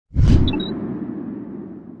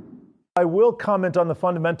I will comment on the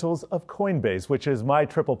fundamentals of Coinbase, which is my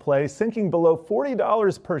triple play, sinking below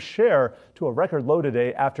 $40 per share to a record low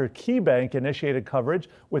today after KeyBanc initiated coverage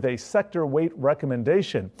with a sector weight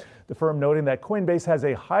recommendation. The firm noting that Coinbase has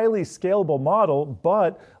a highly scalable model,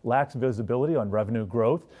 but lacks visibility on revenue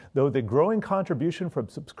growth, though the growing contribution from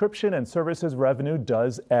subscription and services revenue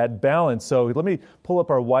does add balance. So let me pull up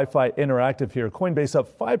our Wi-Fi Interactive here. Coinbase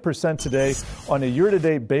up 5% today on a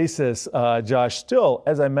year-to-date basis, Josh. Still,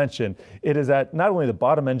 as I mentioned, it is at not only the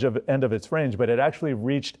bottom end of its range, but it actually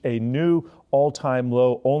reached a new all-time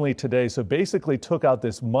low only today. So basically took out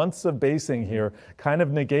this months of basing here, kind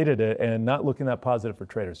of negated it, and not looking that positive for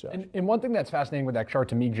traders, Josh. And one thing that's fascinating with that chart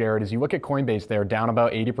to me, Jared, is you look at Coinbase, they're down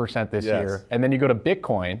about 80% this year. And then you go to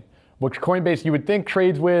Bitcoin, which Coinbase you would think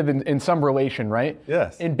trades with in some relation, right?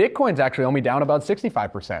 Yes. And Bitcoin's actually only down about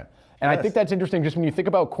 65%. And I think that's interesting just when you think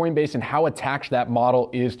about Coinbase and how attached that model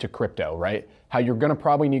is to crypto, right? How you're going to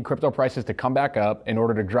probably need crypto prices to come back up in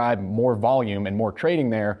order to drive more volume and more trading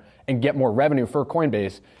there and get more revenue for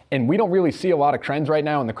Coinbase. And we don't really see a lot of trends right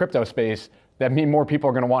now in the crypto space that mean more people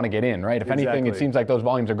are going to want to get in, right? If anything, it seems like those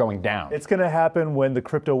volumes are going down. It's going to happen when the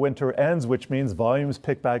crypto winter ends, which means volumes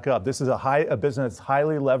pick back up. This is a business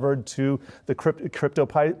highly levered to the crypto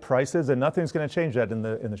prices, and nothing's going to change that in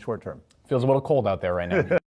the short term. Feels a little cold out there right now.